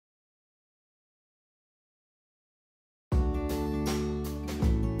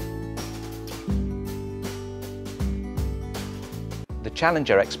The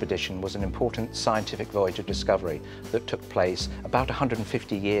Challenger expedition was an important scientific voyage of discovery that took place about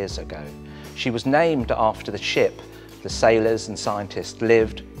 150 years ago. She was named after the ship the sailors and scientists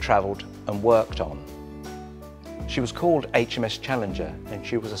lived, travelled and worked on. She was called HMS Challenger and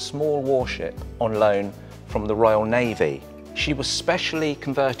she was a small warship on loan from the Royal Navy. She was specially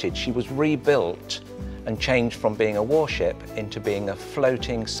converted, she was rebuilt and changed from being a warship into being a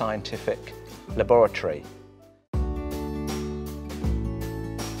floating scientific laboratory.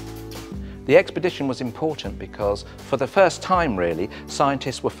 The expedition was important because, for the first time really,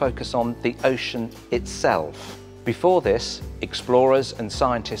 scientists were focused on the ocean itself. Before this, explorers and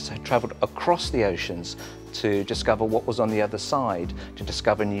scientists had travelled across the oceans to discover what was on the other side, to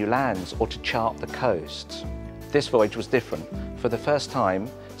discover new lands or to chart the coasts. This voyage was different. For the first time,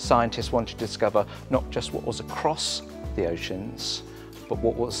 scientists wanted to discover not just what was across the oceans, but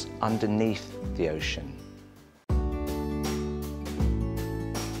what was underneath the ocean.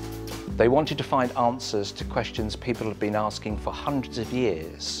 They wanted to find answers to questions people had been asking for hundreds of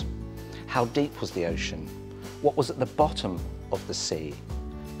years. How deep was the ocean? What was at the bottom of the sea?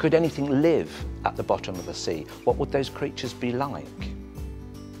 Could anything live at the bottom of the sea? What would those creatures be like?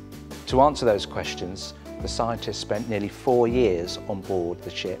 To answer those questions, the scientists spent nearly 4 years on board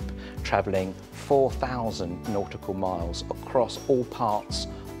the ship, travelling 4,000 nautical miles across all parts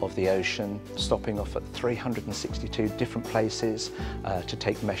of the ocean, stopping off at 362 different places to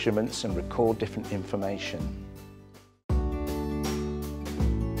take measurements and record different information.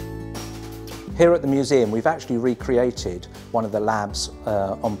 Here at the museum, we've actually recreated one of the labs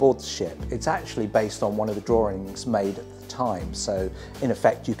on board the ship. It's actually based on one of the drawings made at the time, so in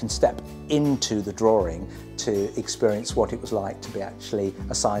effect you can step into the drawing to experience what it was like to be actually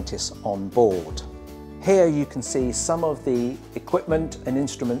a scientist on board. Here you can see some of the equipment and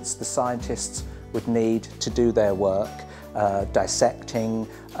instruments the scientists would need to do their work, dissecting,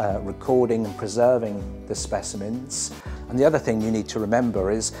 recording and preserving the specimens. And the other thing you need to remember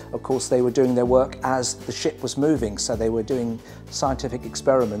is, of course, they were doing their work as the ship was moving, so they were doing scientific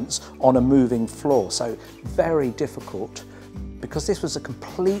experiments on a moving floor, so very difficult. Because this was a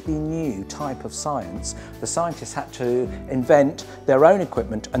completely new type of science, the scientists had to invent their own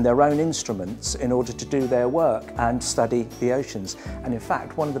equipment and their own instruments in order to do their work and study the oceans. And in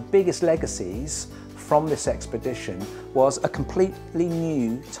fact, one of the biggest legacies from this expedition was a completely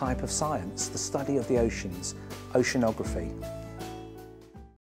new type of science, the study of the oceans, oceanography.